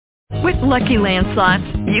With Lucky Land Slots,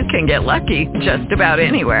 you can get lucky just about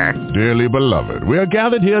anywhere. Dearly beloved, we are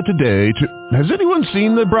gathered here today to... Has anyone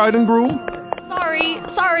seen the bride and groom?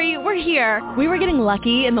 Sorry, we're here. We were getting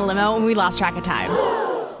lucky in the limo and we lost track of time.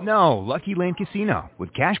 No, Lucky Land Casino,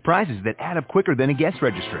 with cash prizes that add up quicker than a guest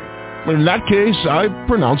registry. In that case, I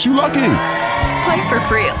pronounce you lucky. Play for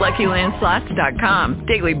free at LuckyLandSlots.com.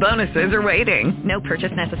 Daily bonuses are waiting. No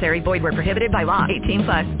purchase necessary. Void where prohibited by law.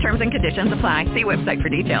 18+. Terms and conditions apply. See website for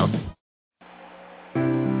details.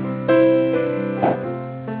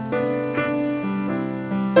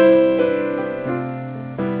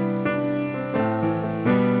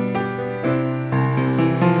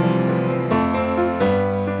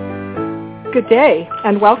 Good day,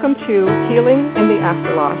 and welcome to Healing in the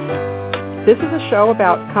AfterLoss. This is a show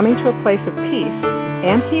about coming to a place of peace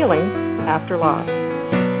and healing after loss.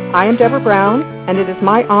 I am Deborah Brown, and it is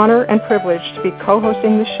my honor and privilege to be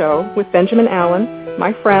co-hosting the show with Benjamin Allen,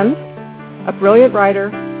 my friend, a brilliant writer,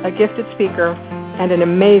 a gifted speaker, and an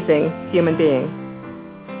amazing human being.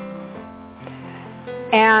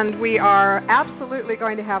 And we are absolutely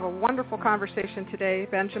going to have a wonderful conversation today.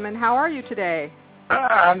 Benjamin, how are you today?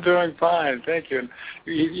 I'm doing fine, thank you.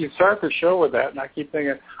 You start the show with that, and I keep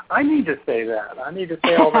thinking, I need to say that. I need to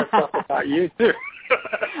say all that stuff about you, too.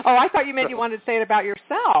 Oh, I thought you meant you wanted to say it about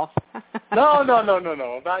yourself. No,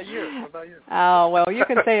 about you. Oh, well, you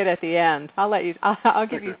can say it at the end. I'll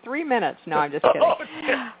give you 3 minutes. No, I'm just kidding. Oh,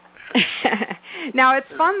 yeah. Now, it's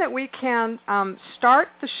fun that we can start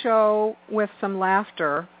the show with some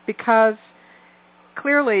laughter because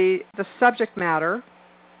clearly the subject matter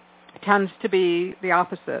tends to be the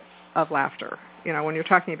opposite of laughter. You know, when you're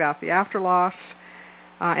talking about the after loss.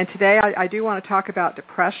 And today I do want to talk about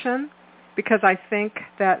depression because I think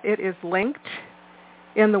that it is linked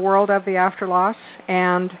in the world of the after loss.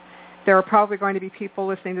 And there are probably going to be people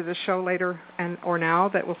listening to this show later or now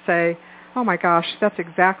that will say, oh my gosh, that's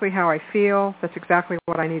exactly how I feel. That's exactly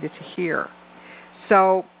what I needed to hear.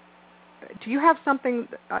 So do you have some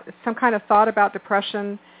kind of thought about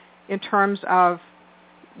depression in terms of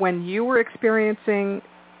when you were experiencing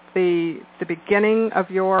the beginning of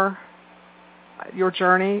your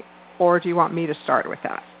journey, or do you want me to start with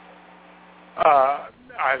that?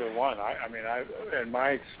 Either one. I mean, in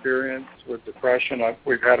my experience with depression, I've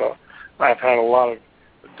had a lot of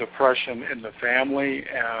depression in the family,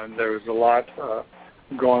 and there was a lot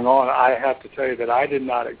going on. I have to tell you that I did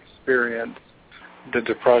not experience the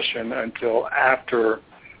depression until after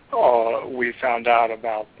we found out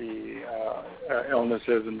about the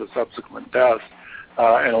illnesses and the subsequent deaths,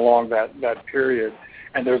 and along that period.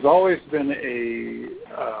 And there's always been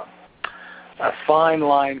a fine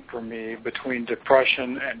line for me between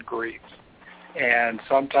depression and grief. And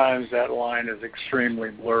sometimes that line is extremely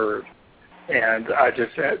blurred. And I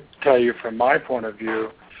just tell you from my point of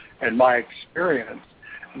view and my experience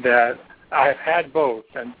that I've had both.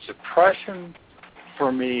 And depression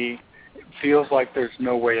for me feels like there's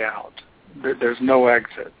no way out. There's no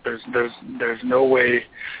exit. There's no way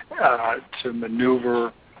to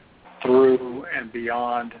maneuver through and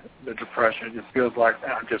beyond the depression. It just feels like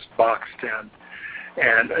I'm just boxed in,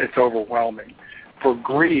 and it's overwhelming. For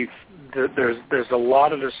grief, there's a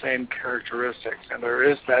lot of the same characteristics, and there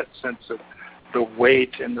is that sense of the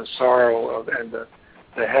weight and the sorrow and the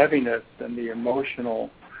heaviness and the emotional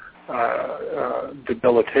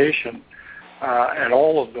debilitation. And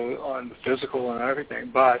all of on the physical and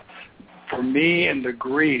everything. But for me in the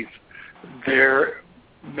grief, there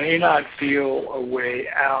may not feel a way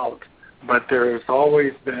out, but there has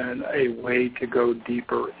always been a way to go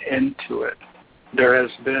deeper into it. There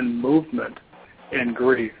has been movement in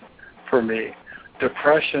grief for me.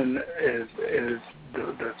 Depression is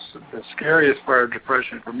the scariest part of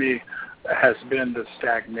depression for me has been the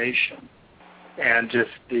stagnation and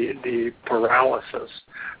just the paralysis.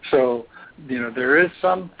 So, you know, there is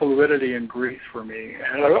some fluidity in grief for me,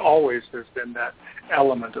 and always there's been that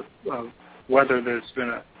element of whether there's been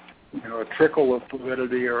a trickle of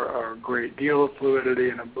fluidity or a great deal of fluidity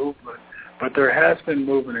in a movement, but there has been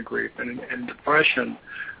movement in grief. And in depression,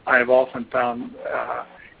 I have often found,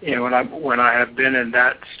 when I have been in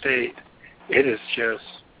that state, it is just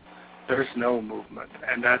there's no movement,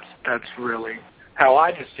 and that's really how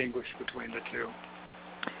I distinguish between the two.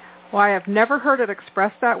 Well, I have never heard it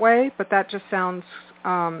expressed that way, but that just sounds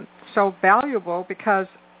so valuable because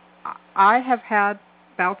I have had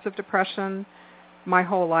bouts of depression my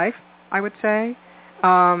whole life, I would say.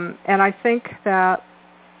 And I think that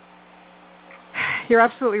you're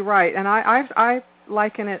absolutely right. And I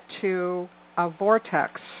liken it to a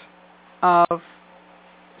vortex of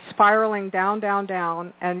spiraling down,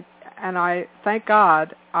 and I thank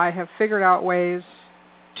God I have figured out ways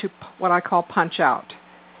to what I call punch out,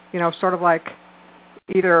 sort of like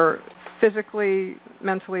either physically,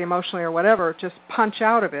 mentally, emotionally, or whatever, just punch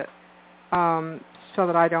out of it so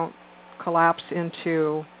that I don't collapse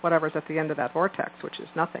into whatever's at the end of that vortex, which is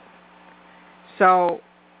nothing. So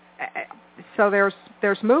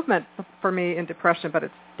there's movement for me in depression, but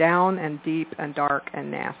it's down and deep and dark and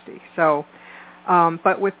nasty. So,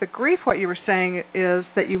 but with the grief, what you were saying is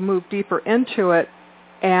that you move deeper into it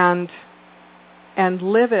and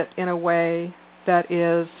live it in a way that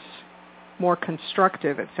is more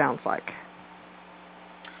constructive, it sounds like.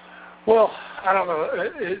 Well, I don't know.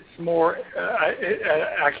 It's more,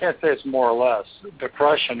 I can't say it's more or less.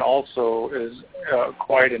 Depression also is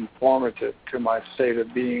quite informative to my state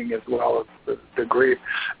of being as well as the grief.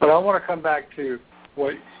 But I want to come back to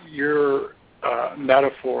what your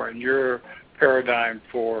metaphor and your paradigm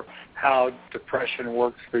for how depression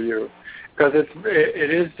works for you. Because it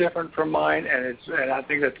is different from mine, and I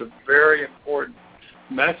think that's a very important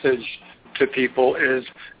message to people is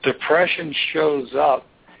depression shows up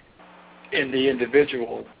in the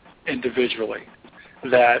individually,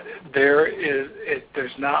 that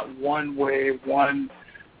there's not one way, one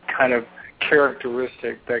kind of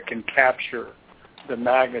characteristic that can capture the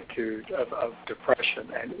magnitude of depression,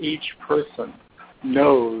 and each person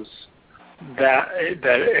knows that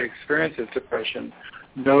experiences depression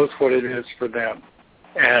knows what it is for them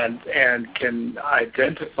and can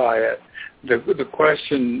identify it. The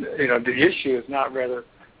question, the issue is not rather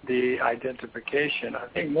the identification. I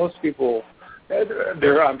think most people,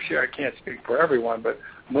 I'm sure I can't speak for everyone, but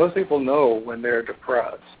most people know when they're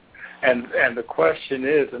depressed. And the question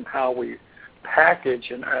is, and how we package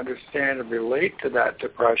and understand and relate to that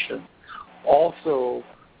depression also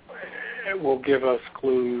will give us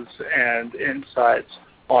clues and insights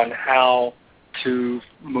on how to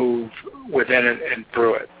move within it and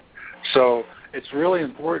through it. So it's really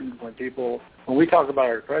important when we talk about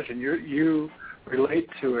our depression, you relate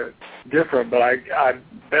to it different, but I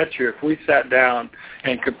bet you if we sat down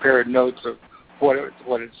and compared notes of what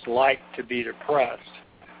it's like to be depressed,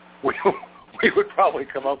 we would probably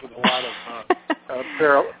come up with a lot of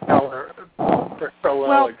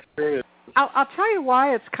parallel experiences. I'll tell you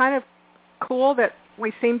why it's kind of cool that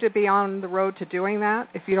we seem to be on the road to doing that,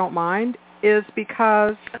 if you don't mind, is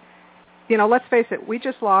because, let's face it, we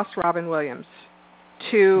just lost Robin Williams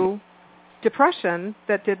to depression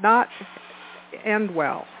that did not end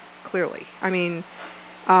well, clearly. I mean,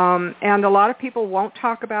 and a lot of people won't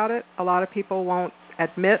talk about it. A lot of people won't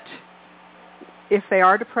admit if they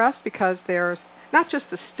are depressed because there's not just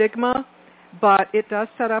the stigma, but it does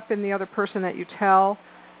set up in the other person that you tell.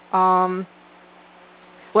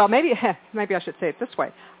 Well, maybe I should say it this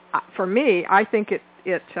way. For me, I think it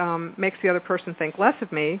makes the other person think less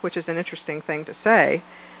of me, which is an interesting thing to say,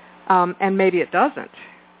 and maybe it doesn't.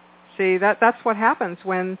 See, that's what happens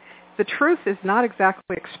when the truth is not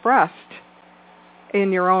exactly expressed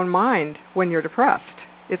in your own mind when you're depressed.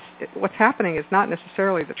 What's happening is not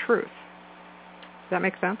necessarily the truth. Does that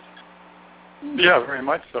make sense? Yeah, very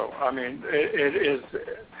much so. I mean,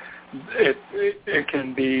 it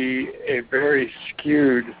can be a very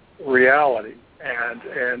skewed reality,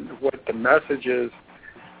 and what the message is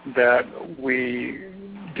that we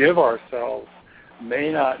give ourselves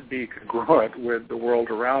may not be congruent with the world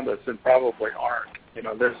around us, and probably aren't.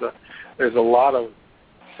 There's a lot of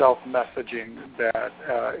self-messaging that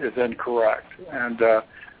is incorrect, and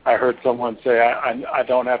I heard someone say, "I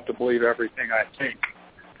don't have to believe everything I think,"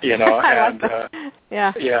 and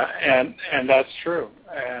and that's true,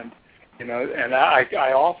 and and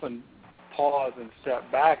I often pause and step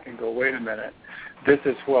back and go, wait a minute, this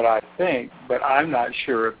is what I think, but I'm not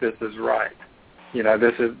sure if this is right.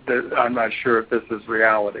 I'm not sure if this is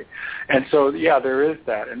reality. And so, there is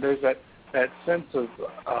that. And there's that sense of,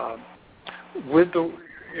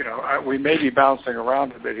 we may be bouncing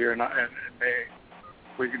around a bit here, and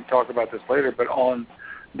we can talk about this later, but on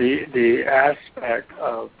the aspect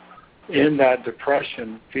of, in that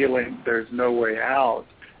depression, feeling there's no way out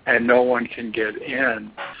and no one can get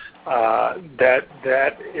in,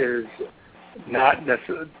 that is not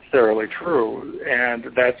necessarily true. And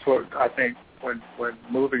that's what I think when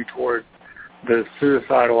moving toward the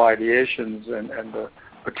suicidal ideations and the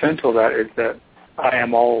potential that is that I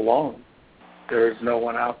am all alone. There is no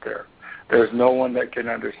one out there. There's no one that can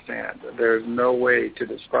understand. There's no way to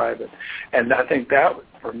describe it. And I think that,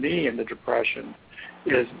 for me, in the depression,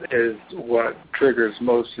 is what triggers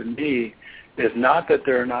most in me, is not that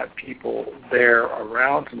there are not people there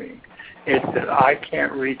around me. It's that I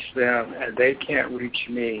can't reach them and they can't reach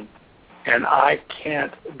me, and I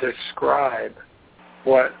can't describe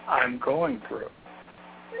what I'm going through.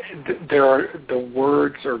 the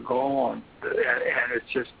words are gone, and it's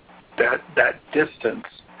just that distance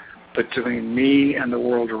between me and the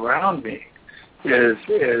world around me is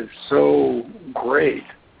so great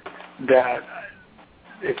that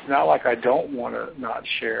it's not like I don't want to not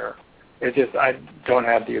share. It's just I don't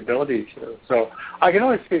have the ability to. So I can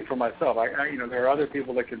only speak for myself. There are other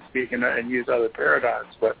people that can speak and use other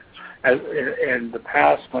paradigms, but in the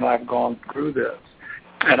past when I've gone through this,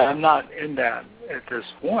 and I'm not in that at this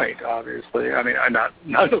point, obviously. I mean, I'm not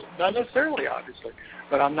necessarily, obviously,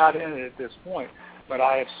 but I'm not in it at this point. But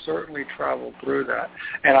I have certainly traveled through that.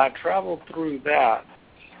 And I've traveled through that,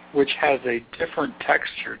 which has a different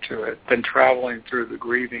texture to it than traveling through the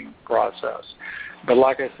grieving process. But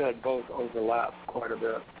like I said, both overlap quite a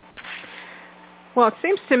bit. Well, it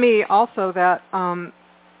seems to me also that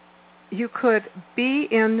you could be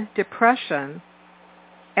in depression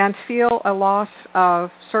and feel a loss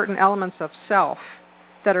of certain elements of self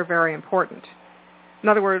that are very important. In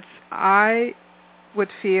other words, I would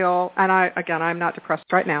feel, and I'm not depressed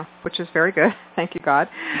right now, which is very good, thank you God.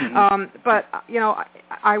 Mm-hmm. But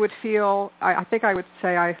I would feel, I think I would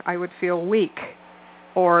say I would feel weak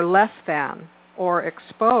or less than or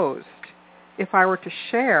exposed if I were to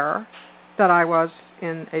share that I was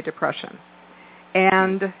in a depression.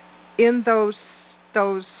 And in those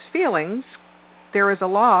feelings, there is a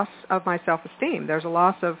loss of my self-esteem. There's a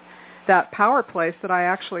loss of that power place that I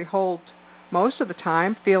actually hold most of the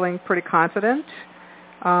time, feeling pretty confident,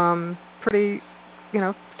 pretty,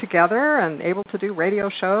 together and able to do radio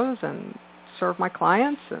shows and serve my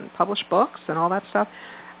clients and publish books and all that stuff.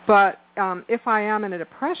 But if I am in a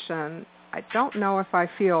depression, I don't know if I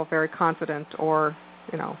feel very confident or,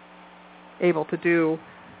 able to do,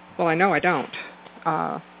 well, I know I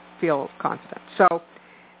don't feel confident. So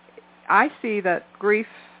I see that grief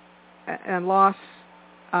and loss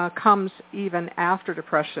comes even after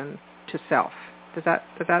depression to self. Does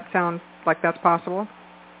that sound like that's possible?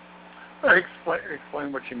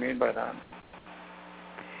 Explain what you mean by that.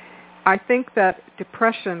 I think that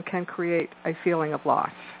depression can create a feeling of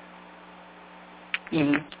loss.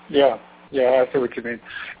 Mm-hmm. Yeah, I see what you mean.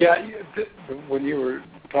 Yeah, when you were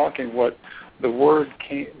talking, what the word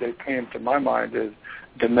that came to my mind is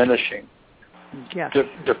diminishing. Yes.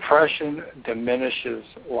 Depression diminishes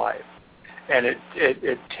life, and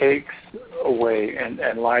it takes away, and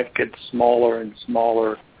life gets smaller and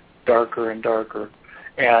smaller, darker and darker,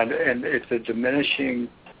 and it's a diminishing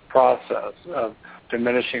process of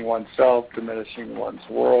diminishing oneself, diminishing one's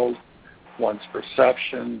world, one's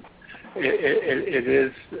perception. It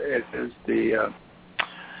is the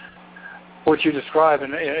what you describe,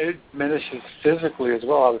 and it diminishes physically as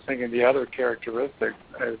well. I was thinking the other characteristic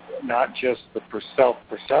is not just the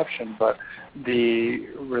self-perception, but the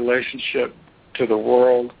relationship to the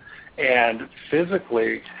world, and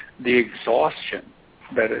physically the exhaustion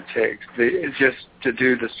that it takes, just to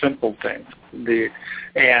do the simple things,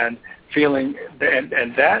 and feeling,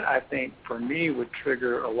 and that I think for me would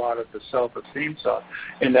trigger a lot of the self-esteem stuff.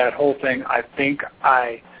 In that whole thing, I think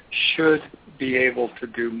I should be able to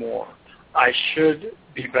do more. I should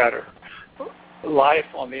be better. Life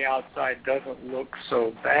on the outside doesn't look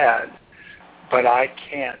so bad, but I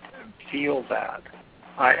can't feel that.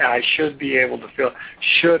 I should be able to feel.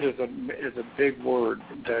 Should is a big word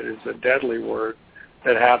that is a deadly word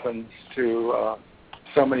that happens to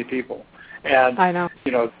so many people. And I know.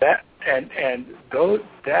 That and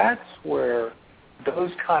that's where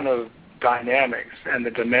those kind of dynamics and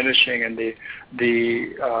the diminishing and the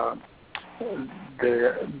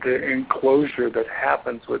enclosure that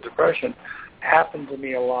happens with depression happened to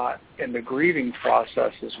me a lot in the grieving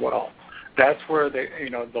process as well. That's where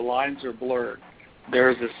the lines are blurred.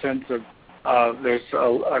 There's a sense of there's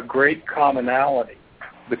a great commonality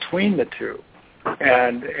between the two,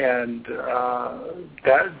 and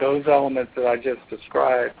that those elements that I just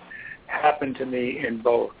described happen to me in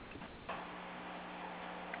both.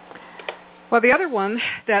 Well, the other one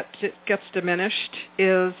that gets diminished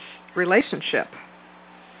is relationship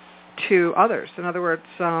to others. In other words,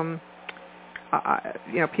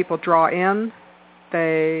 people draw in,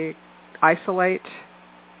 they isolate.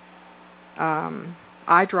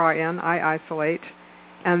 I draw in, I isolate,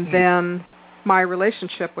 and then my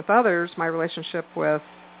relationship with others, my relationship with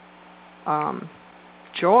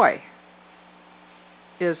joy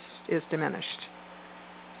is diminished.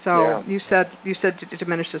 So you said it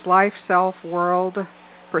diminishes life, self, world,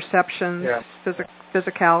 perceptions,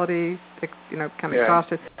 physicality, kind of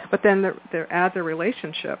exhausted. But then there adds a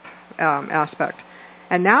relationship aspect,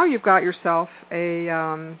 and now you've got yourself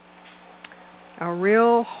a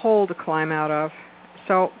real hole to climb out of.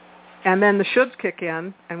 So, and then the shoulds kick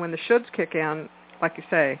in, and when the shoulds kick in, like you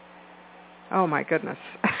say, oh my goodness,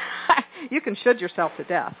 you can should yourself to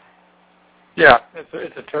death. Yeah,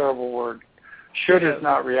 it's a terrible word. Should is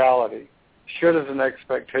not reality. Should is an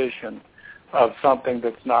expectation of something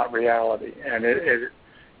that's not reality, and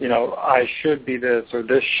I should be this or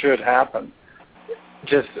this should happen.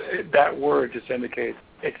 Just that word just indicates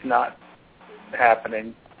it's not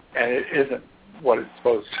happening, and it isn't what it's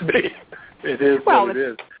supposed to be. It is what it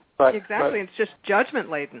is. But it's just judgment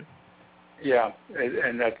laden. Yeah,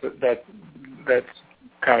 and that's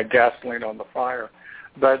kind of gasoline on the fire.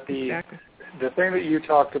 But the thing that you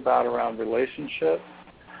talked about around relationships,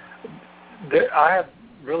 I have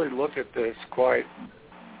really looked at this quite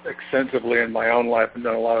extensively in my own life and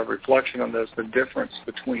done a lot of reflection on this, the difference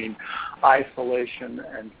between isolation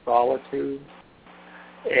and solitude.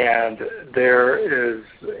 And there is,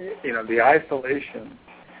 the isolation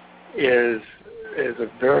is a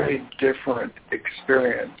very different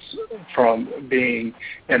experience from being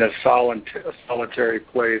in a solitary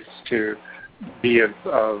place to be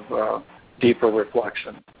of deeper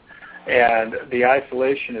reflection. And the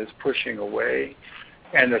isolation is pushing away,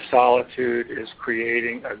 and the solitude is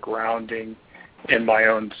creating a grounding in my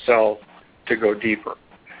own self to go deeper.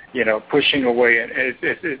 Pushing away, and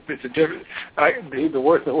it's a different. The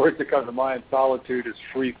words that come to mind: solitude is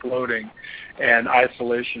free floating, and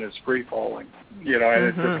isolation is free falling. And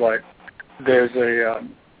it's just like there's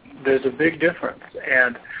a big difference.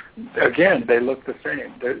 And again, they look the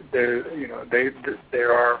same.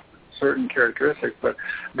 There are certain characteristics, but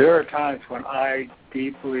there are times when I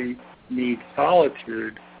deeply need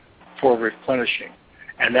solitude for replenishing.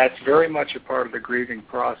 And that's very much a part of the grieving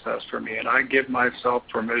process for me. And I give myself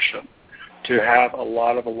permission to have a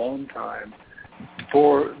lot of alone time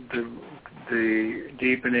for the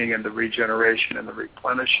deepening and the regeneration and the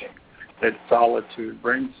replenishing that solitude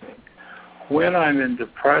brings me. When I'm in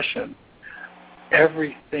depression,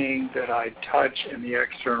 everything that I touch in the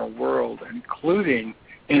external world, including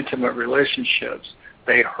intimate relationships,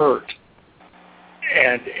 they hurt.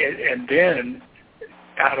 And then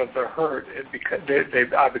out of the hurt,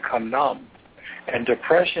 I become numb. And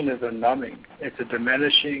depression is a numbing. It's a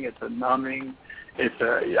diminishing. It's a numbing.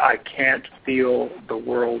 I can't feel the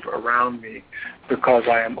world around me because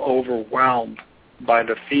I am overwhelmed by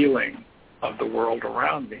the feeling of the world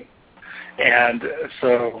around me. And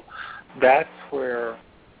so that's where,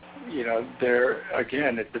 there,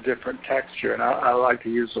 again, it's a different texture. And I like to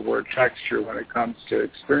use the word texture when it comes to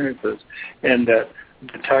experiences, in that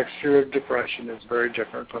the texture of depression is very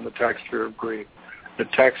different from the texture of grief. The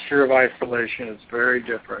texture of isolation is very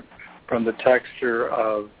different from the texture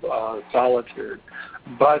of solitude.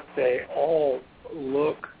 But they all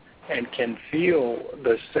look and can feel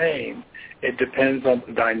the same. It depends on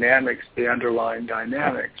the dynamics, the underlying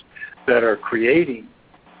dynamics that are creating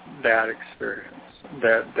that experience,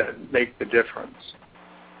 that make the difference.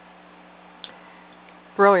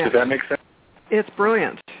 Brilliant. Does that make sense? It's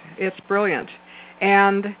brilliant. It's brilliant.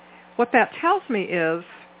 And what that tells me is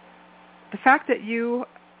the fact that you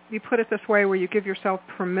put it this way, where you give yourself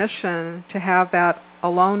permission to have that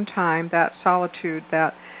alone time, that solitude,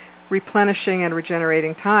 that replenishing and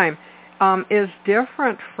regenerating time, is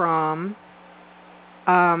different from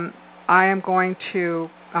I am going to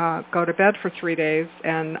go to bed for 3 days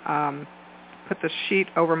and put the sheet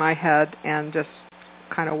over my head and just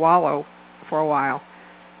kind of wallow for a while.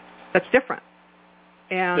 That's different.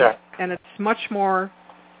 And it's much more,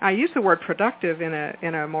 I use the word productive in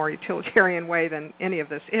a more utilitarian way than any of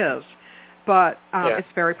this is, but it's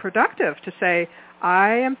very productive to say, I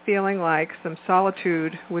am feeling like some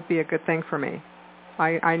solitude would be a good thing for me.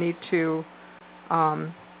 I need to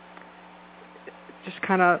just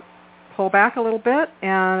kind of pull back a little bit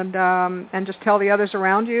and just tell the others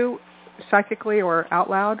around you, psychically or out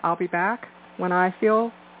loud, I'll be back when I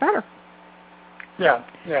feel better. Yeah,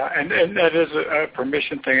 and that is a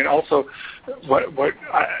permission thing, and also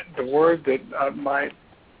the word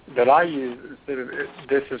that I use instead of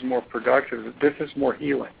this is more productive. This is more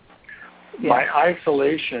healing. Yeah. My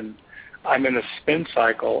isolation, I'm in a spin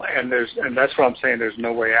cycle, and that's what I'm saying. There's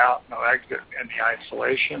no way out, no exit in the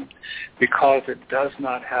isolation, because it does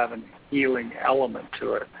not have a healing element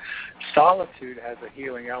to it. Solitude has a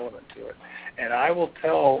healing element to it, and I will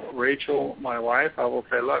tell Rachel, my wife, I will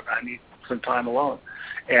say, look, I need some time alone,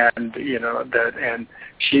 and and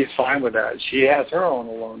she's fine with that. She has her own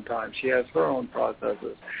alone time. She has her own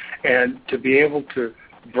processes, and to be able to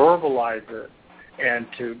verbalize it and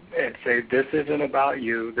say, this isn't about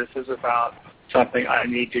you. This is about something I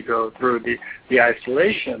need to go through. The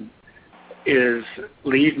isolation is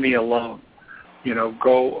leave me alone.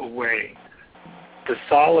 Go away. The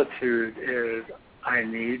solitude is I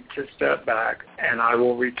need to step back, and I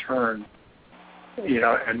will return.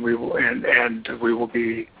 And we will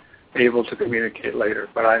be able to communicate later.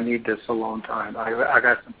 But I need this alone time. I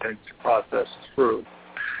got some things to process through,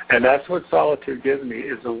 and that's what solitude gives me,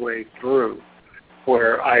 is a way through.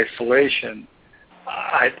 Where isolation,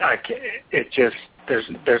 I can't, it just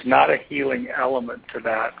there's not a healing element to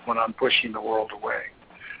that when I'm pushing the world away.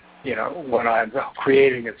 When I'm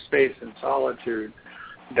creating a space in solitude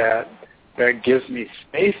that gives me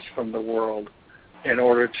space from the world in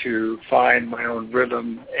order to find my own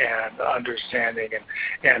rhythm and understanding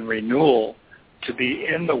and renewal, to be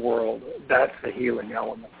in the world, that's the healing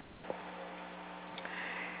element.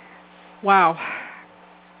 Wow.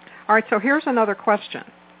 All right, so here's another question.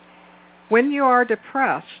 When you are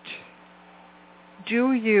depressed,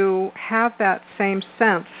 do you have that same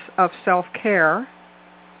sense of self-care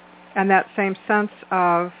and that same sense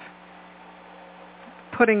of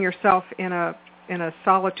putting yourself in a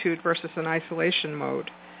solitude versus an isolation mode?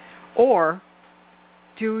 Or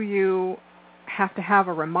do you have to have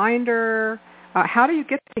a reminder? How do you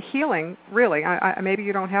get to healing, really? Maybe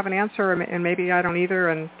you don't have an answer, and maybe I don't either,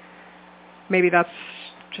 and maybe that's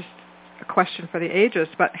just a question for the ages.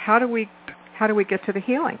 But how do we get to the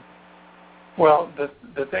healing? Well,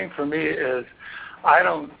 the thing for me is, I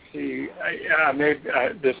don't see.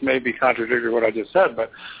 This may be contradictory to what I just said,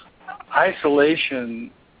 but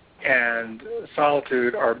isolation and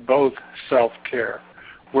solitude are both self-care.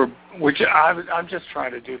 I'm just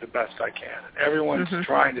trying to do the best I can. Everyone's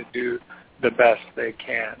trying to do the best they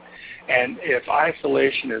can. And if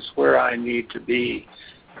isolation is where I need to be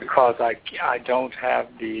because I don't have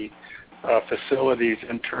the facilities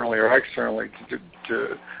internally or externally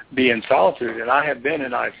to be in solitude, and I have been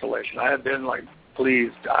in isolation. I have been like,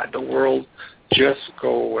 please, God, the world, just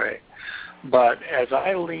go away. But as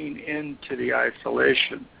I lean into the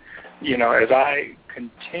isolation, as I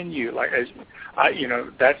continue,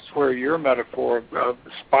 that's where your metaphor of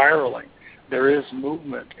spiraling, there is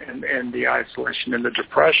movement in the isolation, in the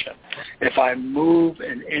depression. If I move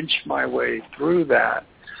and inch my way through that,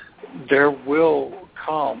 there will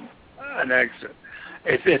come an exit.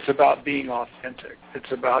 It's about being authentic.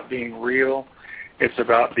 It's about being real. It's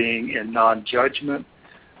about being in non-judgment.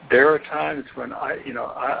 There are times when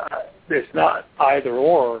it's not either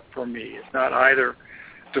or for me. It's not either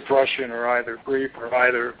depression or either grief or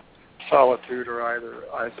either solitude or either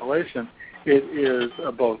isolation. It is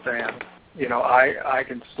a both and. I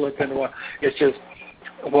can slip into one. It's just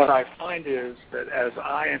what I find is that as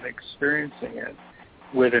I am experiencing it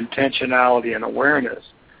with intentionality and awareness,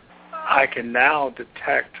 I can now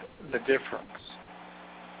detect the difference.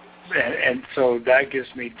 And so that gives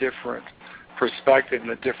me different perspective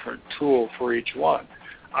and a different tool for each one.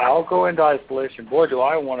 I'll go into isolation. Boy, do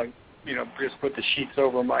I want to, just put the sheets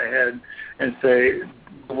over my head and say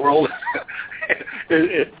the world,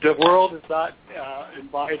 the world is not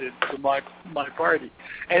invited to my party.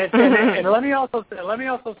 And let me also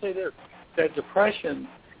say this: that depression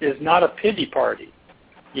is not a pity party.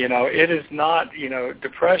 It is not.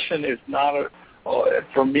 Depression is not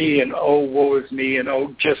for me an woe is me and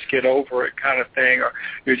just get over it kind of thing, or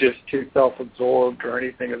you're just too self-absorbed or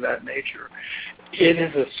anything of that nature. It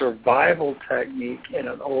is a survival technique in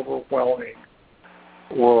an overwhelming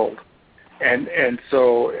world. And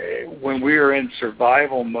so when we are in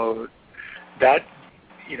survival mode, that,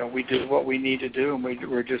 we do what we need to do, and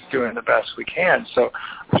we're just doing the best we can. So,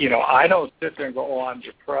 I don't sit there and go, I'm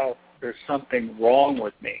depressed, there's something wrong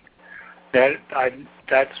with me.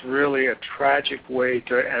 That's really a tragic way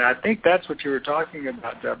to, and I think that's what you were talking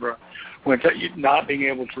about, Deborah, when not being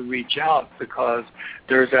able to reach out because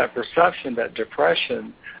there's that perception that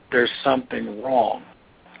depression, there's something wrong.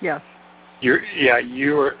 Yes. You as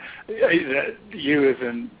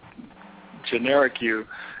in generic you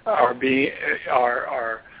are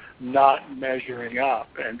not measuring up,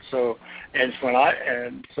 and so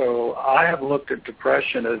I have looked at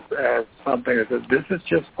depression as something that says this is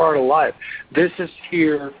just part of life. This is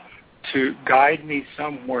here to guide me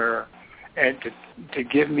somewhere and to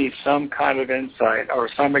give me some kind of insight or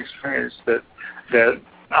some experience that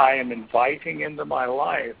I am inviting into my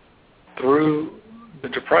life through the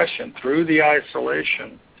depression, through the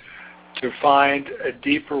isolation, to find a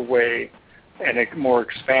deeper way and a more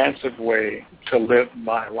expansive way to live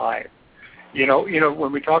my life.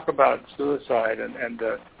 When we talk about suicide and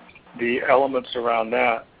the elements around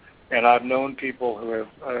that, and I've known people who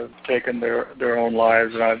have taken their own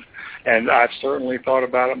lives, and I've certainly thought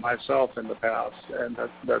about it myself in the past, and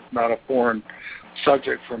that's not a foreign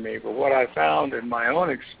subject for me. But what I found in my own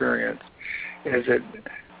experience is that,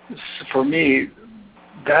 for me,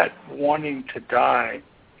 that wanting to die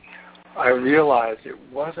I realized it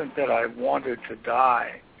wasn't that I wanted to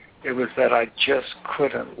die. It was that I just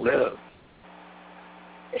couldn't live.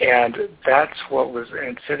 And that's what was,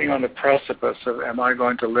 and sitting on the precipice of, am I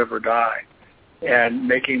going to live or die? And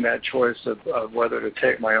making that choice of whether to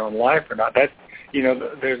take my own life or not. That,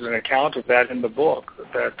 there's an account of that in the book,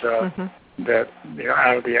 that that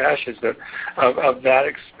Out of the Ashes, that of that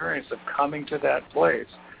experience of coming to that place.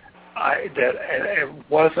 It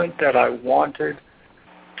wasn't that I wanted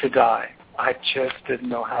to die. I just didn't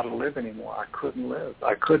know how to live anymore. I couldn't live.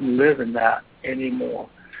 I couldn't live in that anymore.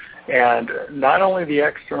 And not only the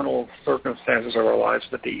external circumstances of our lives,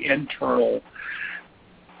 but the internal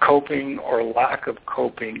coping or lack of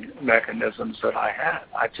coping mechanisms that I had.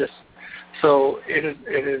 So it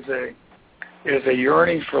is a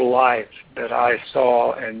yearning for life that I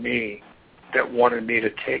saw in me that wanted me to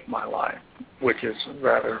take my life, which is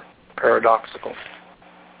rather paradoxical.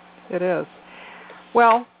 It is.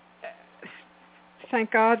 Well,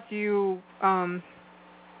 thank God you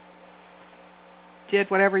did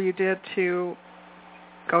whatever you did to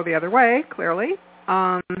go the other way, clearly.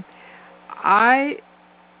 I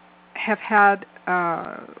have had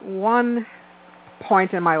one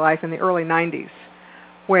point in my life in the early 90s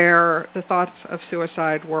where the thoughts of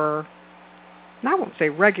suicide were, and I won't say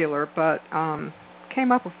regular, but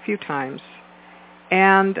came up a few times.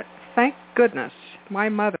 And thank goodness my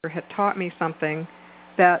mother had taught me something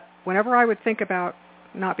that whenever I would think about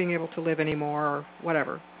not being able to live anymore or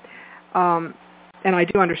whatever, and I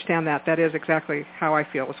do understand that is exactly how I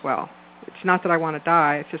feel as well. It's not that I want to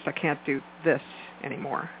die, it's just I can't do this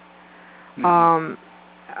anymore.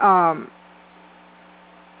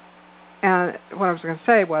 And what I was going to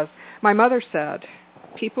say was, my mother said,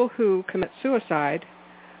 people who commit suicide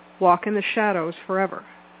walk in the shadows forever.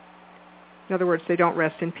 In other words, they don't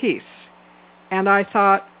rest in peace. And I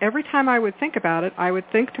thought, every time I would think about it, I would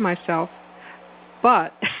think to myself,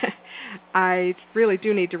 but I really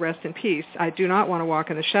do need to rest in peace. I do not want to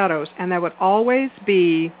walk in the shadows. And that would always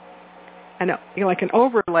be like an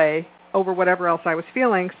overlay over whatever else I was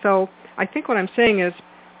feeling. So I think what I'm saying is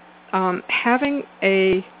having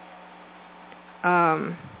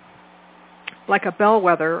like a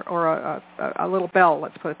bellwether or a little bell,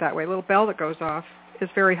 let's put it that way, a little bell that goes off is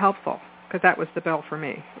very helpful, because that was the bell for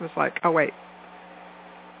me. It was like, oh, wait,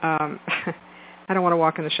 I don't want to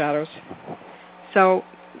walk in the shadows. So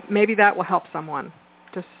maybe that will help someone,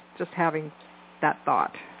 just having that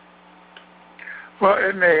thought. Well,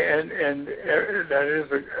 it may, and that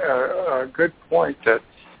is a good point, that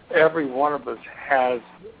every one of us has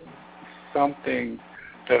something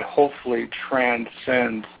that hopefully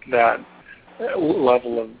transcends that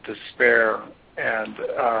level of despair, and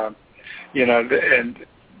and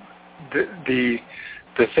the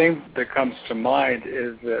thing that comes to mind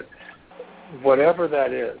is that whatever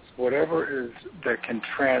that is, whatever is that can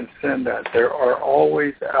transcend that, there are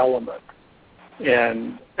always elements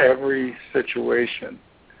in every situation.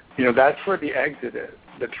 That's where the exit is.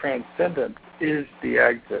 The transcendent is the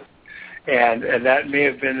exit. And that may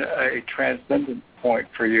have been a transcendent point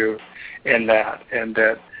for you in that, and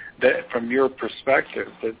that from your perspective,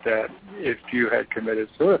 that if you had committed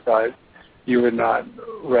suicide, you would not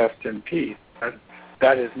rest in peace.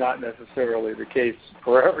 That is not necessarily the case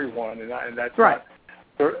for everyone, and that's right.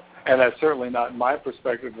 And that's certainly not my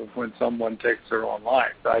perspective of when someone takes their own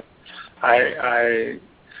life. I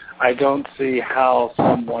don't see how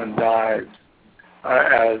someone dies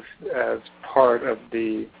as part of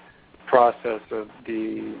the process of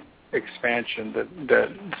the expansion that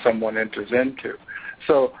someone enters into.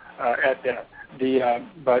 So at that,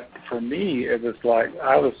 but for me, it was like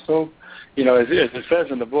I was so, as it says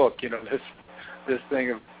in the book, this thing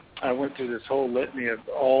of, I went through this whole litany of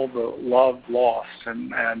all the love lost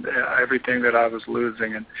and everything that I was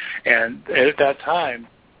losing, and at that time,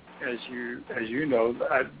 as you know,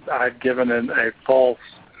 I'd given a false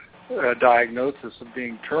diagnosis of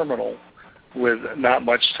being terminal with not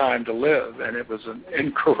much time to live, and it was an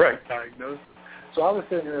incorrect diagnosis. So I was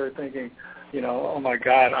sitting there thinking, oh my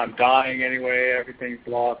God, I'm dying anyway, everything's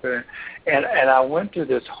lost. And I went through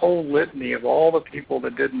this whole litany of all the people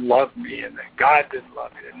that didn't love me and that God didn't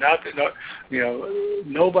love me. And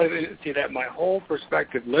nobody, see that my whole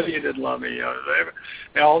perspective, Lydia didn't love me,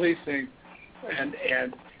 and all these things.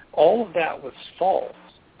 And all of that was false.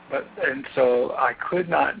 And so I could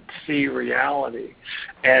not see reality.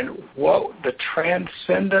 And what the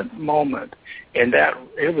transcendent moment in that,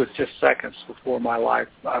 it was just seconds before my life,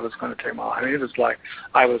 I was going to take my life. I mean, it was like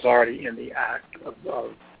I was already in the act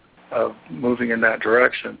of moving in that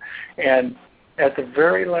direction. And at the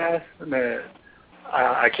very last minute,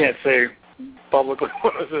 I can't say publicly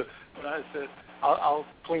what was it, but I said, I'll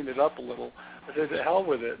clean it up a little. I said, to hell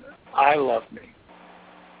with it. I love me.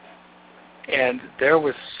 And there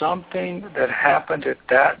was something that happened at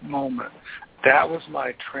that moment. That was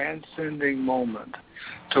my transcending moment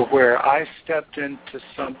to where I stepped into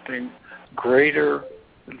something greater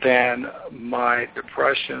than my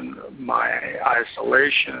depression, my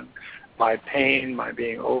isolation, my pain, my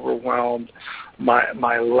being overwhelmed,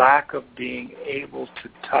 my lack of being able to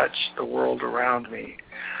touch the world around me.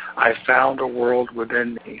 I found a world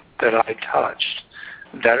within me that I touched,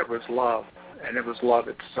 that it was love, and it was love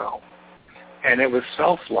itself. And it was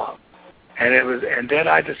self-love. And then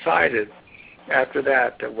I decided after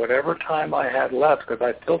that whatever time I had left, because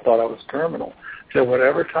I still thought I was terminal, so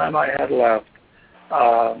whatever time I had left,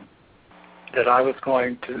 that I was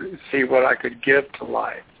going to see what I could give to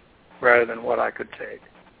life rather than what I could take.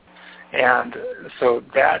 And so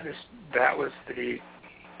that was the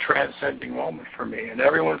transcending moment for me. And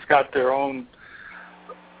everyone's got their own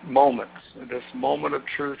moments, this moment of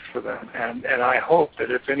truth for them. And I hope that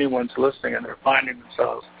if anyone's listening and they're finding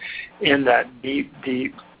themselves in that deep,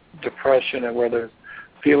 deep depression and where they're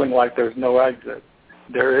feeling like there's no exit,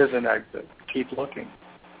 there is an exit. Keep looking.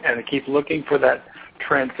 And keep looking for that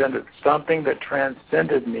transcendent. Something that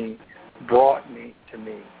transcended me brought me to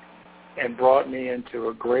me and brought me into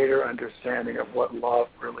a greater understanding of what love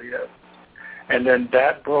really is. And then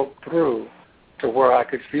that broke through to where I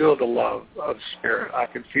could feel the love of Spirit. I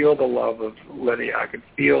could feel the love of Lydia. I could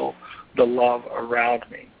feel the love around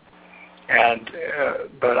me. And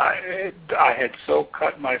but I had so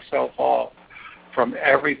cut myself off from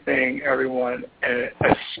everything, everyone, and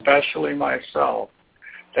especially myself,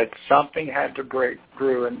 that something had to break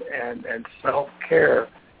through, and self-care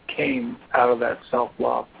came out of that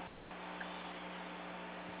self-love.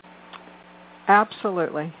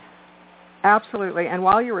 Absolutely. Absolutely. And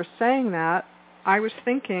while you were saying that, I was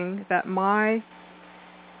thinking that my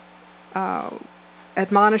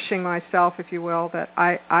admonishing myself, if you will, that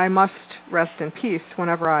I must rest in peace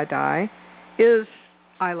whenever I die, is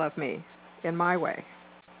I love me in my way.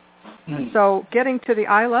 Mm. So getting to the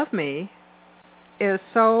I love me is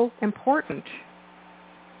so important.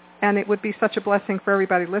 And it would be such a blessing for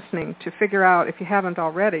everybody listening to figure out, if you haven't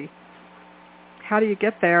already, how do you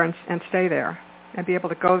get there and stay there and be able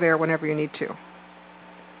to go there whenever you need to?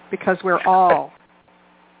 Because we're all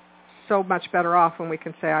so much better off when we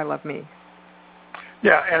can say, I love me.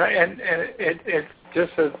 Yeah, and it's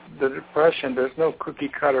just as the depression, there's no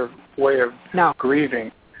cookie-cutter way of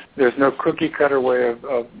grieving. There's no cookie-cutter way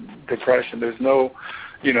of depression. There's no,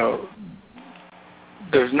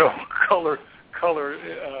 there's no color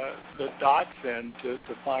the dots in to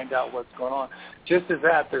find out what's going on. Just as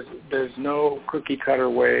that, there's no cookie-cutter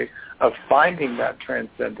way of finding that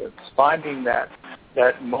transcendence, finding that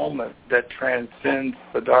moment that transcends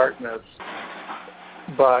the darkness.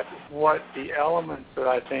 But what the elements that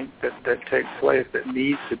I think that take place that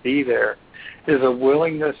needs to be there is a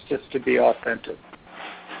willingness just to be authentic,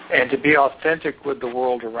 and to be authentic with the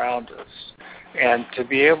world around us, and to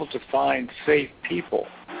be able to find safe people,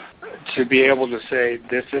 to be able to say,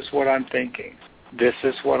 this is what I'm thinking, this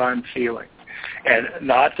is what I'm feeling. And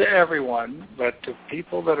not to everyone, but to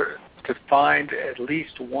people that are, to find at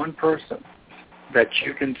least one person that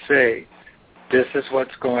you can say, this is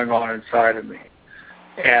what's going on inside of me.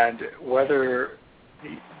 And whether,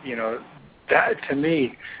 that to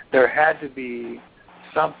me, there had to be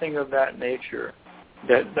something of that nature,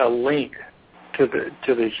 that a link to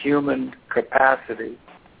the human capacity,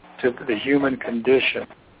 to the human condition,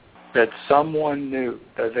 that someone knew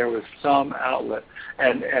that there was some outlet.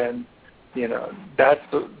 And that's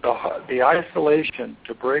the isolation,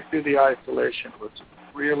 to break through the isolation was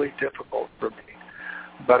really difficult for me.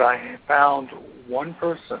 But I found one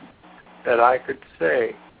person that I could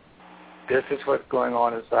say, this is what's going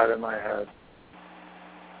on inside of my head.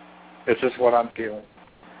 This is what I'm feeling.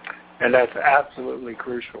 And that's absolutely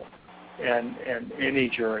crucial in any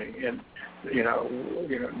journey. And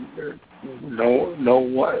no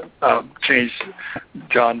one, change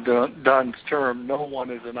John Donne's term, no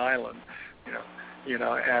one is an island.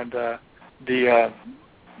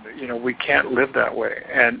 We can't live that way.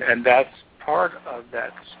 And that's part of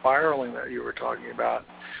that spiraling that you were talking about,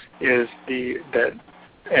 is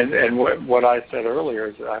what I said earlier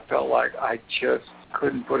is that I felt like I just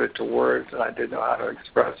couldn't put it to words and I didn't know how to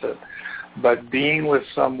express it. But being with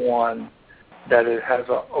someone that it has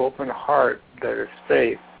an open heart, that is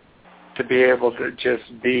safe, to be able to just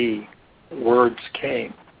be, words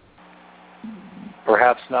came.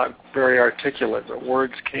 Perhaps not very articulate, but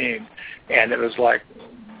words came, and it was like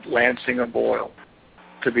lancing a boil,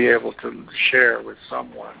 to be able to share with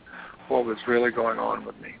someone what was really going on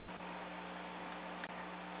with me.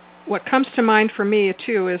 what comes to mind for me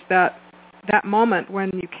too is that moment when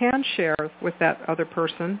you can share with that other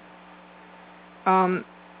person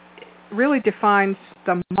really defines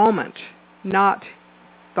the moment, not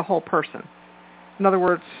the whole person. In other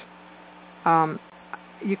words,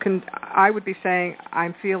 I would be saying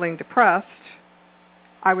I'm feeling depressed.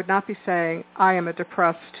 I would not be saying I am a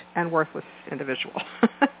depressed and worthless individual.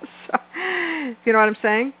 So, you know what I'm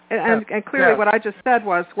saying? And clearly what I just said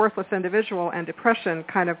was worthless individual and depression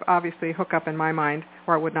kind of obviously hook up in my mind,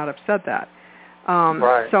 or I would not have said that.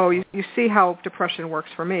 Right. So you see how depression works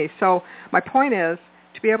for me. So my point is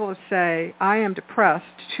to be able to say I am depressed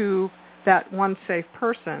to that one safe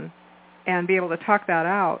person and be able to talk that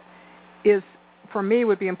out is, for me,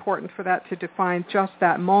 would be important for that to define just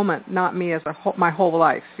that moment, not me as my whole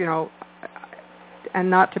life, you know, and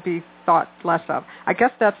not to be thought less of. I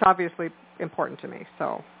guess that's obviously important to me,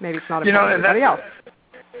 so maybe it's not important to anybody else.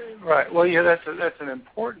 Right. Well, yeah, that's an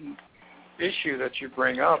important issue that you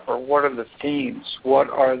bring up. Or what are the themes? What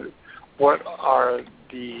are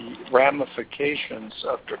the ramifications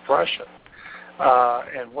of depression?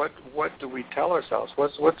 And what do we tell ourselves?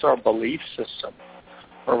 What's our belief system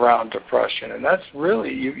around depression? And that's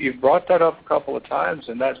really, you've brought that up a couple of times,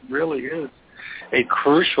 and that really is a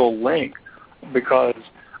crucial link, because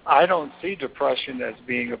I don't see depression as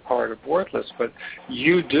being a part of worthless, but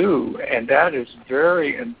you do, and that is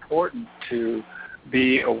very important to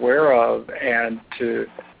be aware of and to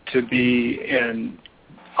be in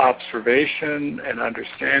observation and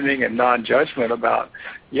understanding and non-judgment about,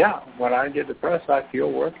 when I get depressed, I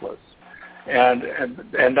feel worthless. And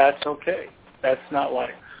that's okay. That's not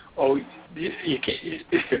like,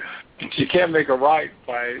 you can't make a right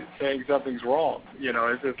by saying something's wrong. You know,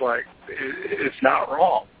 it's just like, it's not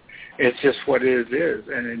wrong. It's just what it is.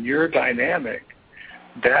 And in your dynamic,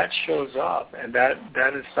 that shows up, and that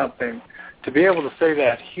is something, to be able to say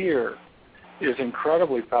that here is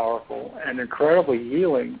incredibly powerful and incredibly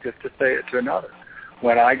healing, just to say it to another.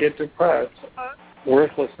 When I get depressed,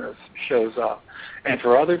 worthlessness shows up. And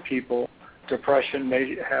for other people, depression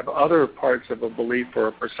may have other parts of a belief or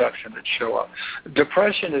a perception that show up.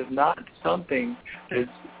 Depression is not something that's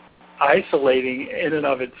isolating in and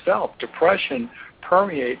of itself. Depression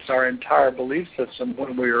permeates our entire belief system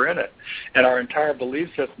when we are in it. And our entire belief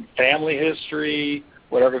system, family history,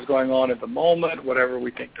 whatever's going on at the moment, whatever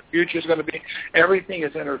we think the future is going to be, everything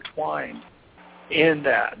is intertwined in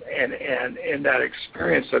that and in that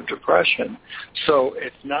experience of depression. So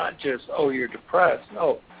it's not just, you're depressed.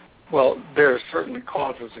 Well, there are certainly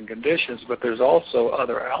causes and conditions, but there's also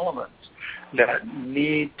other elements that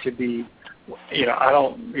need to be, I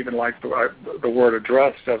don't even like the word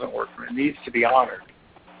addressed, doesn't work for me. It needs to be honored.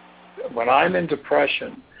 When I'm in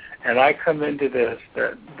depression and I come into this,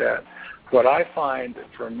 that what I find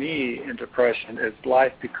for me in depression is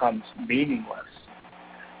life becomes meaningless.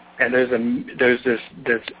 And there's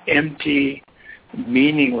this empty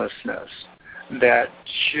meaninglessness that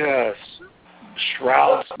just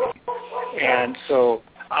shrouds me. And so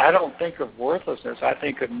I don't think of worthlessness, I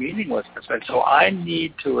think of meaninglessness. And so I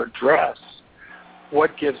need to address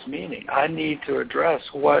what gives meaning. I need to address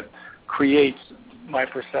what creates my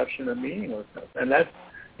perception of meaninglessness. And that's,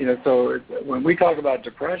 so when we talk about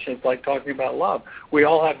depression, it's like talking about love. We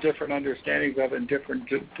all have different understandings of it and different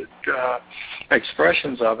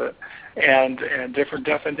expressions of it and different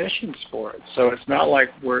definitions for it. So it's not like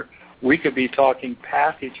we could be talking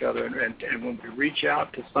past each other. And when we reach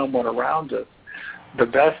out to someone around us, the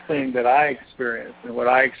best thing that I experience and what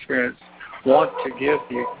I want to give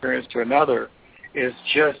the experience to another is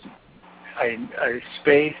just a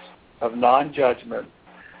space of non-judgment,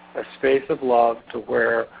 a space of love, to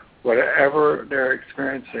where whatever they're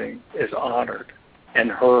experiencing is honored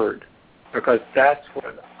and heard, because that's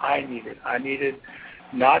what I needed. I needed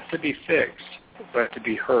not to be fixed, but to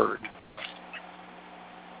be heard.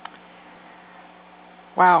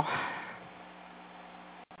 Wow.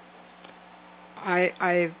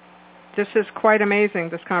 This is quite amazing,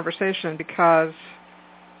 this conversation, because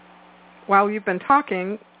while you've been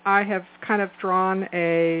talking, I have kind of drawn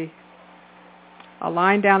a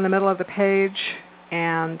line down the middle of the page,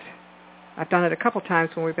 and I've done it a couple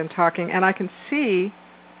times when we've been talking, and I can see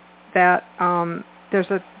that there's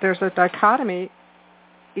a dichotomy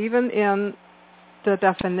even in the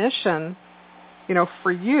definition.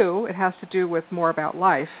 For you, it has to do with more about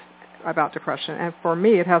life, about depression, and for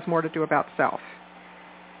me, it has more to do about self.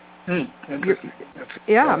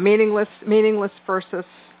 Meaningless versus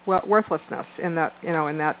worthlessness in that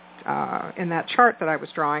chart that I was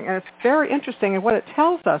drawing, and it's very interesting. And what it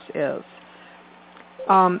tells us is,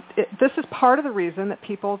 this is part of the reason that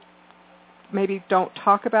people maybe don't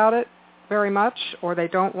talk about it very much, or they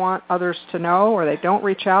don't want others to know, or they don't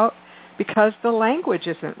reach out because the language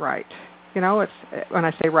isn't right. You know, it's, when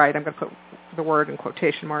I say right, I'm going to put the word in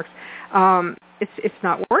quotation marks. It's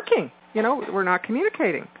not working. You know, we're not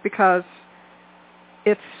communicating because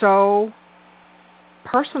it's so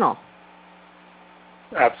personal.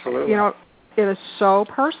 Absolutely. You know, it is so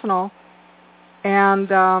personal, and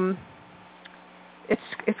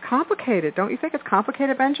it's complicated. Don't you think it's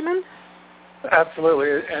complicated, Benjamin? Absolutely,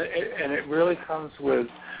 and it really comes with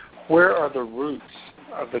where are the roots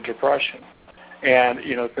of the depression. And,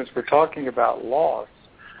 you know, since we're talking about loss,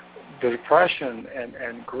 the depression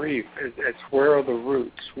and grief, it's where are the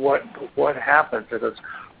roots? What happens? It is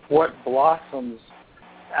what blossoms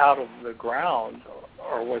out of the ground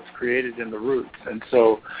or what's created in the roots. And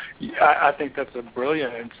so I think that's a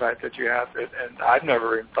brilliant insight that you have, and I've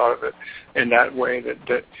never even thought of it in that way,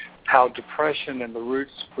 that how depression and the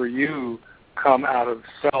roots for you come out of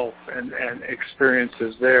self and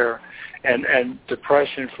experiences there. And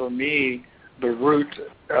depression for me, the root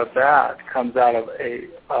of that comes out of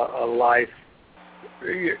a life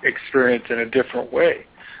experience in a different way.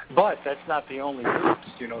 But that's not the only roots,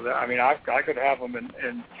 you know. I mean, I could have them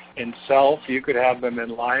in self. You could have them in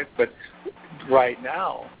life. But right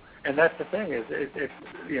now, and that's the thing is, if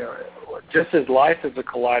you know, just as life is a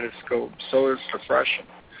kaleidoscope, so is depression.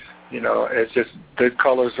 You know, it's just the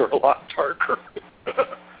colors are a lot darker.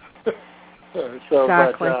 So,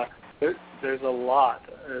 exactly. But there's a lot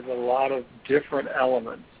of different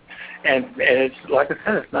elements, and it's like I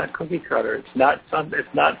said, it's not cookie cutter. It's not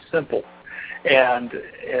simple. And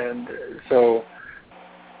so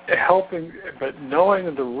helping, but knowing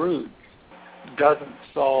the roots doesn't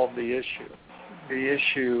solve the issue. The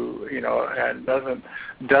issue, you know, and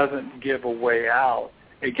doesn't give a way out.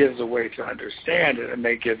 It gives a way to understand it, and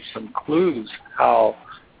may give some clues how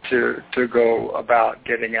to go about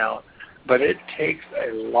getting out. But it takes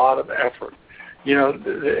a lot of effort. You know,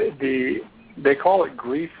 they call it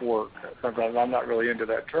grief work. Sometimes I'm not really into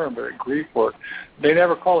that term, but grief work. They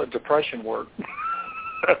never call it depression work.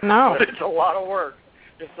 No. It's a lot of work.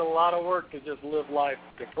 It's a lot of work to just live life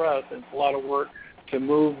depressed. It's a lot of work to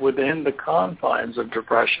move within the confines of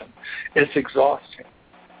depression. It's exhausting.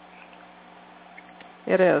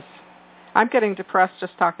 It is. I'm getting depressed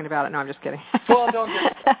just talking about it. No, I'm just kidding. Well, don't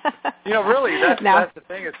get. You know, really, that's the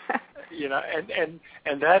thing. Is, you know,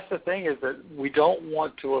 and that's the thing is that we don't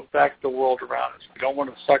want to affect the world around us. We don't want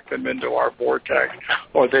to suck them into our vortex,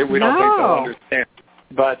 or we don't think they'll understand.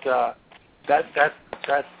 But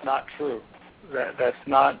that's not true. That's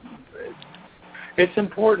not. It's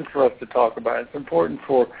important for us to talk about it. It's important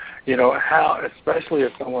for, you know, how, especially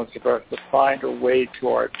if someone's depressed, to find a way to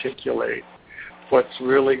articulate what's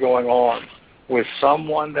really going on with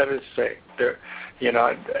someone that is safe. You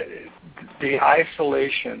know, the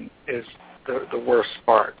isolation is the worst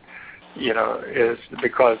part, you know, is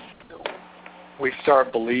because we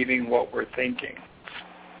start believing what we're thinking,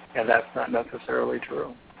 and that's not necessarily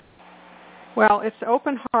true. Well, it's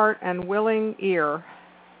open heart and willing ear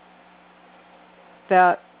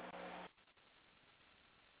that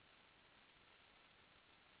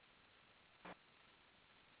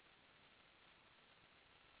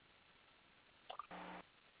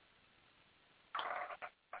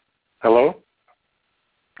Hello?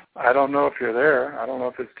 I don't know if you're there. I don't know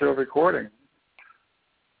if it's still recording.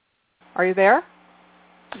 Are you there?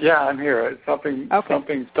 Yeah, I'm here. Something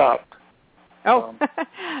stopped. Oh,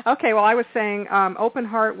 okay. Well, I was saying open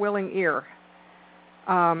heart, willing ear.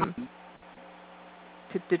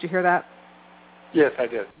 Did you hear that? Yes, I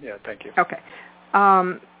did. Yeah, thank you. Okay.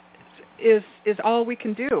 Is all we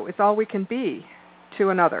can do. It's all we can be to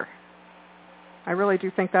another. I really do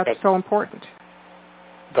think that's so important.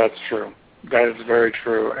 That's true. That is very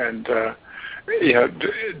true. And, you know,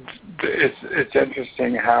 it's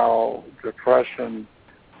interesting how depression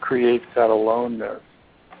creates that aloneness.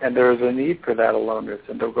 And there is a need for that aloneness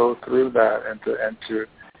and to go through that and to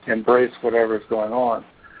embrace whatever's going on.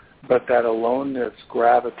 But that aloneness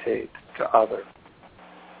gravitates to others.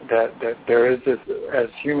 That there is this, as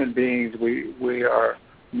human beings, we are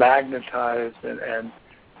magnetized and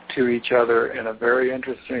to each other in a very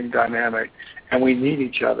interesting dynamic, and we need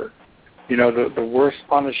each other. You know, the worst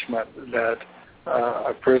punishment that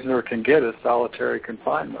a prisoner can get is solitary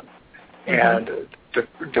confinement. Mm-hmm.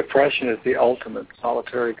 And depression is the ultimate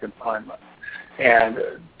solitary confinement.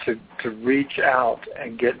 And to reach out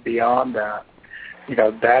and get beyond that, you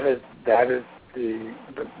know, that is the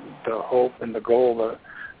hope and the goal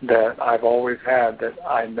that I've always had, that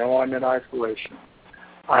I know I'm in isolation.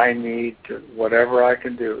 I need to, whatever I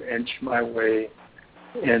can do, inch my way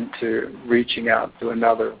into reaching out to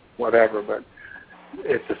another, whatever. But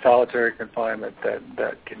it's a solitary confinement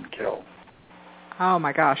that can kill. Oh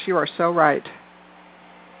my gosh, you are so right.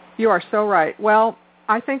 You are so right. Well,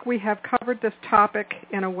 I think we have covered this topic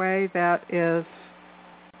in a way that is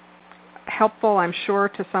helpful, I'm sure,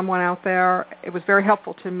 to someone out there. It was very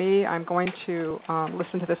helpful to me. I'm going to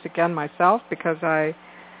listen to this again myself because I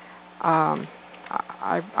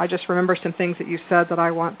just remember some things that you said that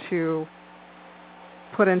I want to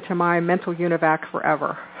put into my mental UNIVAC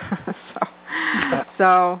forever.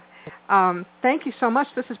 So thank you so much.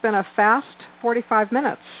 This has been a fast 45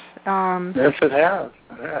 minutes. Yes, it has.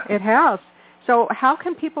 Yeah. It has. So how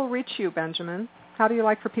can people reach you, Benjamin? How do you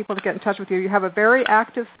like for people to get in touch with you? You have a very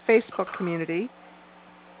active Facebook community.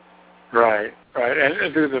 Right.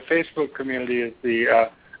 And through the Facebook community is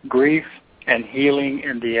the Grief and Healing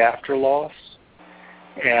in the AfterLoss.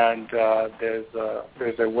 And there's a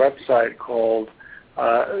website called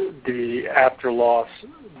the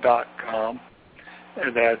AfterLoss.com.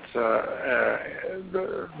 That's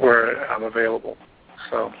where I'm available.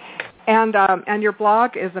 So. And your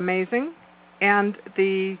blog is amazing. And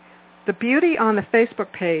the beauty on the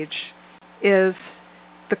Facebook page is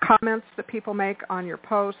the comments that people make on your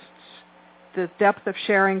posts, the depth of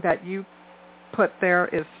sharing that you put there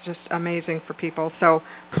is just amazing for people. So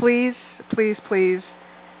please, please, please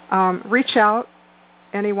reach out.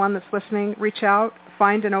 Anyone that's listening, reach out.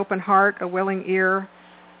 Find an open heart, a willing ear.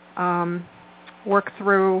 Work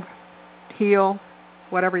through, heal,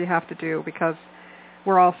 whatever you have to do, because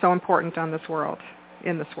we're all so important in this world.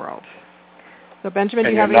 So, Benjamin,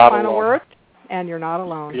 do you have any final words? And you're not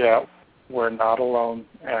alone. Yeah, we're not alone,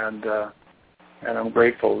 and I'm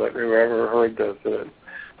grateful that whoever heard this,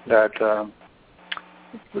 that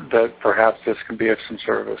perhaps this can be of some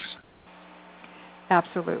service.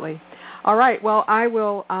 Absolutely. All right. Well, I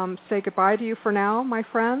will say goodbye to you for now, my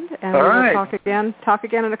friend, and all we right. will talk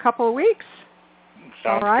again in a couple of weeks.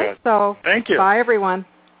 Sounds all right. Good. So, thank you. Bye, everyone.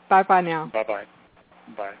 Bye now. Bye.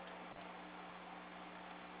 Bye.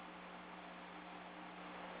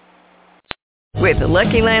 With the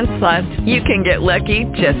Lucky Land Slots, you can get lucky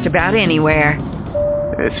just about anywhere.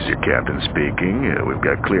 This is your captain speaking. We've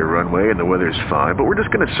got clear runway and the weather's fine, but we're just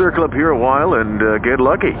going to circle up here a while and get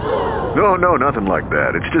lucky. No, nothing like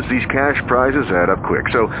that. It's just these cash prizes add up quick.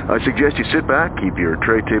 So I suggest you sit back, keep your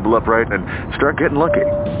tray table upright, and start getting lucky.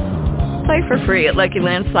 Play for free at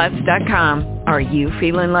LuckyLandSlots.com. Are you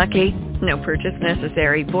feeling lucky? No purchase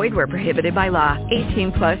necessary. Void where prohibited by law.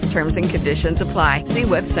 18+ terms and conditions apply. See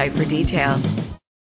website for details.